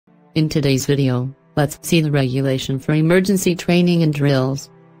In today's video, let's see the regulation for emergency training and drills.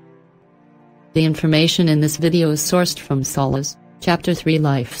 The information in this video is sourced from SOLAS, Chapter 3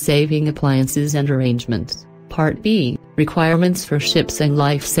 Life-Saving Appliances and Arrangements, Part B, Requirements for Ships and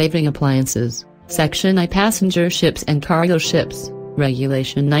Life-Saving Appliances, Section I Passenger Ships and Cargo Ships,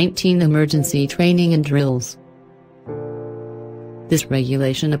 Regulation 19 Emergency Training and Drills. This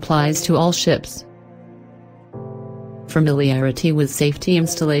regulation applies to all ships. Familiarity with safety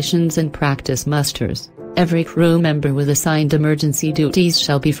installations and practice musters. Every crew member with assigned emergency duties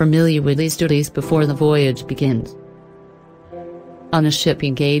shall be familiar with these duties before the voyage begins. On a ship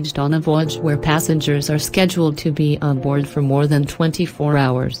engaged on a voyage where passengers are scheduled to be on board for more than 24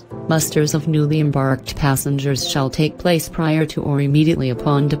 hours, musters of newly embarked passengers shall take place prior to or immediately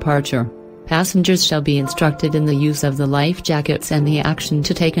upon departure. Passengers shall be instructed in the use of the life jackets and the action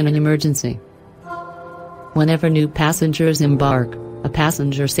to take in an emergency. Whenever new passengers embark, a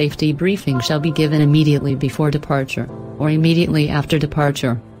passenger safety briefing shall be given immediately before departure, or immediately after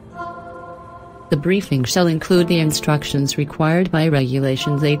departure. The briefing shall include the instructions required by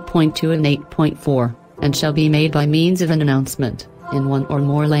Regulations 8.2 and 8.4, and shall be made by means of an announcement, in one or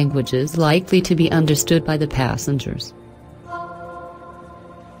more languages likely to be understood by the passengers.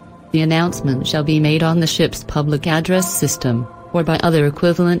 The announcement shall be made on the ship's public address system, or by other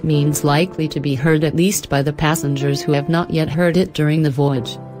equivalent means likely to be heard at least by the passengers who have not yet heard it during the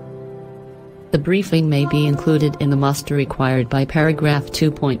voyage. The briefing may be included in the muster required by paragraph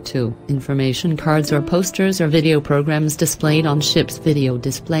 2.2. Information cards or posters or video programs displayed on ships. Video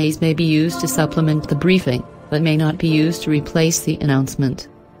displays may be used to supplement the briefing, but may not be used to replace the announcement.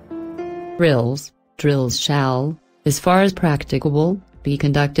 Drills shall, as far as practicable, be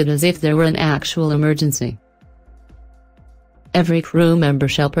conducted as if there were an actual emergency. Every crew member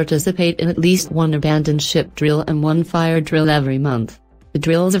shall participate in at least one abandoned ship drill and one fire drill every month. The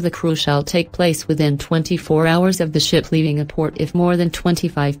drills of the crew shall take place within 24 hours of the ship leaving a port if more than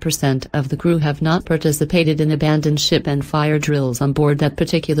 25% of the crew have not participated in abandoned ship and fire drills on board that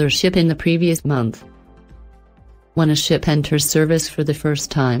particular ship in the previous month. When a ship enters service for the first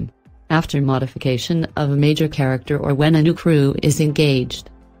time, after modification of a major character or when a new crew is engaged,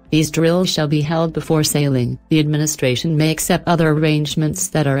 these drills shall be held before sailing. The administration may accept other arrangements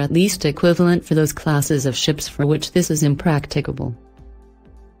that are at least equivalent for those classes of ships for which this is impracticable.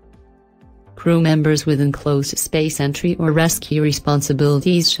 Crew members with enclosed space entry or rescue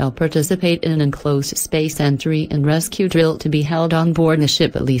responsibilities shall participate in an enclosed space entry and rescue drill to be held on board the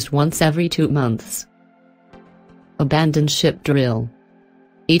ship at least once every 2 months. Abandoned ship drill.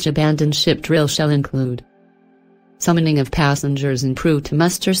 Each abandoned ship drill shall include summoning of passengers and crew to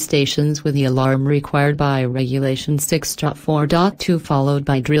muster stations with the alarm required by Regulation 6.4.2 followed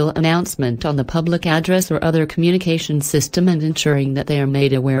by drill announcement on the public address or other communication system and ensuring that they are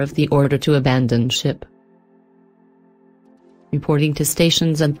made aware of the order to abandon ship. Reporting to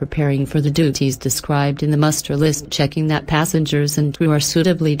stations and preparing for the duties described in the muster list. Checking that passengers and crew are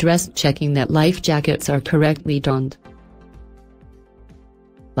suitably dressed. Checking that life jackets are correctly donned.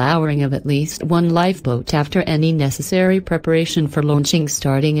 Lowering of at least one lifeboat after any necessary preparation for launching.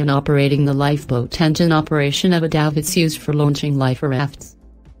 Starting and operating the lifeboat engine. Operation of a davits used for launching life rafts.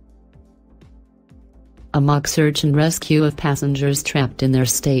 A mock search and rescue of passengers trapped in their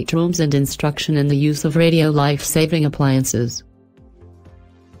staterooms and instruction in the use of radio life-saving appliances.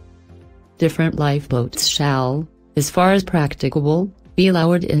 Different lifeboats shall, as far as practicable, be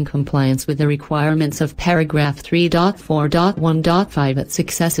lowered in compliance with the requirements of paragraph 3.4.1.5 at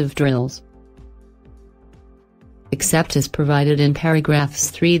successive drills. Except as provided in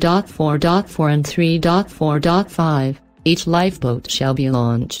paragraphs 3.4.4 and 3.4.5, each lifeboat shall be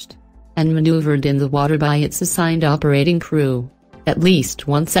launched and maneuvered in the water by its assigned operating crew, at least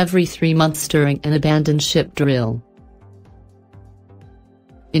once every 3 months during an abandoned ship drill.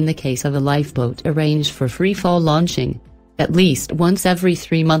 In the case of a lifeboat arranged for free-fall launching, at least once every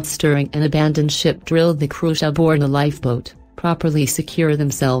 3 months during an abandoned ship drill the crew shall board the lifeboat, properly secure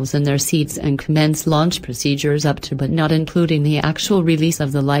themselves in their seats and commence launch procedures up to but not including the actual release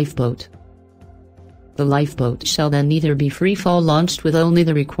of the lifeboat. The lifeboat shall then either be free-fall launched with only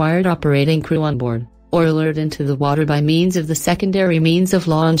the required operating crew on board, or lowered into the water by means of the secondary means of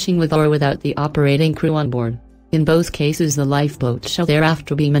launching with or without the operating crew on board. In both cases the lifeboat shall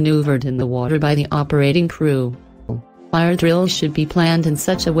thereafter be maneuvered in the water by the operating crew. Fire drills should be planned in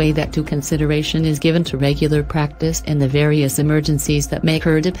such a way that due consideration is given to regular practice and the various emergencies that may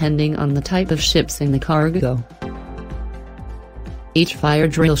occur depending on the type of ships and the cargo. Each fire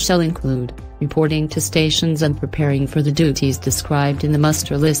drill shall include reporting to stations and preparing for the duties described in the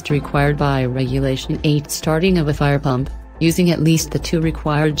muster list required by Regulation 8. Starting of a fire pump, using at least the 2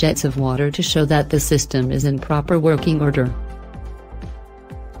 required jets of water to show that the system is in proper working order.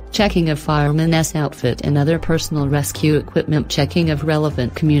 Checking of fireman's outfit and other personal rescue equipment. Checking of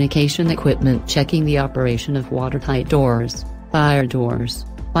relevant communication equipment. Checking the operation of watertight doors, fire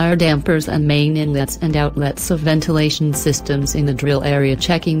dampers and main inlets and outlets of ventilation systems in the drill area.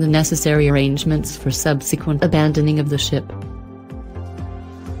 Checking the necessary arrangements for subsequent abandoning of the ship.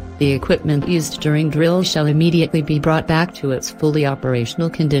 The equipment used during drill shall immediately be brought back to its fully operational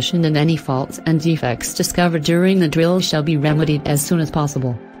condition, and any faults and defects discovered during the drill shall be remedied as soon as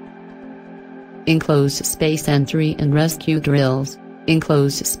possible. Enclosed space entry and rescue drills.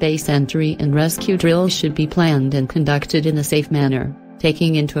 Enclosed space entry and rescue drills should be planned and conducted in a safe manner,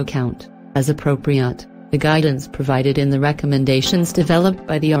 taking into account, as appropriate, the guidance provided in the recommendations developed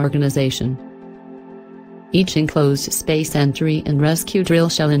by the organization. Each enclosed space entry and rescue drill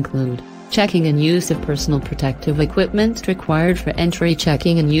shall include checking and use of personal protective equipment required for entry,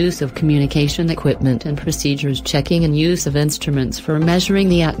 checking and use of communication equipment and procedures, checking and use of instruments for measuring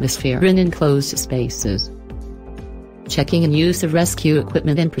the atmosphere in enclosed spaces, checking and use of rescue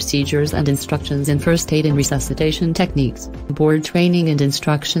equipment and procedures and instructions in first aid and resuscitation techniques, board training and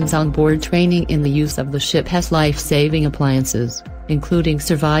instructions on board training in the use of the ship's life-saving appliances, including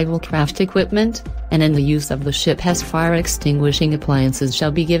survival craft equipment, and in the use of the ship's fire extinguishing appliances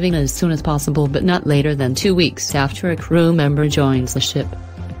shall be given as soon as possible, but not later than 2 weeks after a crew member joins the ship.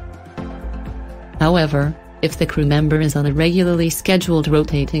 However, if the crew member is on a regularly scheduled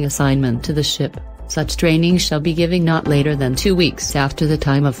rotating assignment to the ship, such training shall be given not later than 2 weeks after the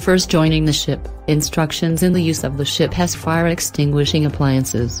time of first joining the ship. Instructions in the use of the ship's fire extinguishing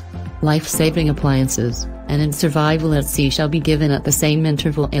appliances, life-saving appliances, and in survival at sea shall be given at the same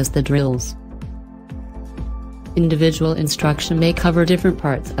interval as the drills. Individual instruction may cover different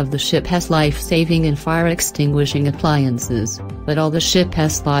parts of the ship's life-saving and fire extinguishing appliances, but all the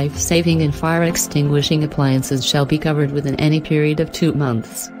ship's life-saving and fire extinguishing appliances shall be covered within any period of 2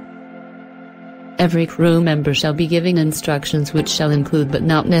 months. Every crew member shall be given instructions which shall include but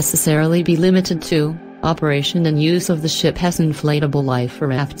not necessarily be limited to operation and use of the ship's inflatable life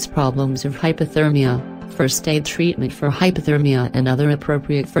rafts, problems of hypothermia, first aid treatment for hypothermia and other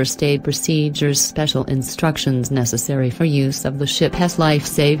appropriate first aid procedures, special instructions necessary for use of the ship's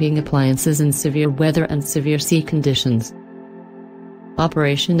life-saving appliances in severe weather and severe sea conditions,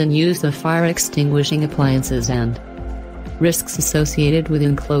 operation and use of fire extinguishing appliances and risks associated with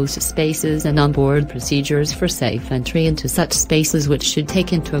enclosed spaces and onboard procedures for safe entry into such spaces, which should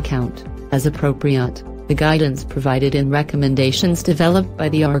take into account, as appropriate, the guidance provided in recommendations developed by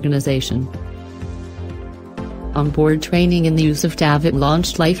the organization. Onboard training in the use of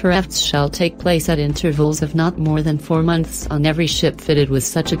Davit-launched life rafts shall take place at intervals of not more than 4 months on every ship fitted with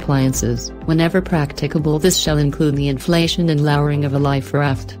such appliances. Whenever practicable, this shall include the inflation and lowering of a life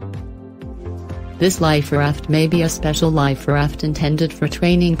raft. This life raft may be a special life raft intended for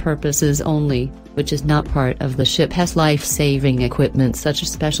training purposes only, which is not part of the ship's life-saving equipment. Such a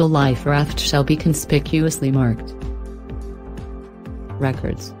special life raft shall be conspicuously marked.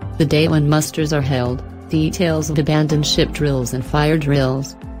 Records: the day when musters are held, details of abandoned ship drills and fire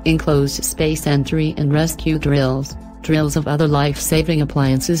drills, enclosed space entry and rescue drills, drills of other life-saving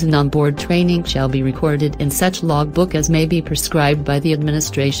appliances and onboard training shall be recorded in such logbook as may be prescribed by the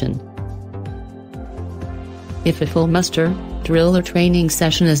administration. If a full muster, drill or training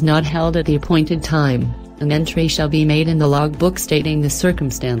session is not held at the appointed time, an entry shall be made in the logbook stating the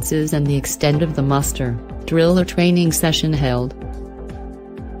circumstances and the extent of the muster, drill or training session held.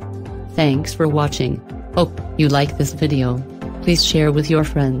 Thanks for watching. Hope you like this video. Please share with your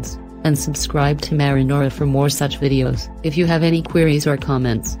friends, and subscribe to MarinAura for more such videos. If you have any queries or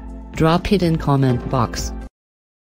comments, drop it in comment box.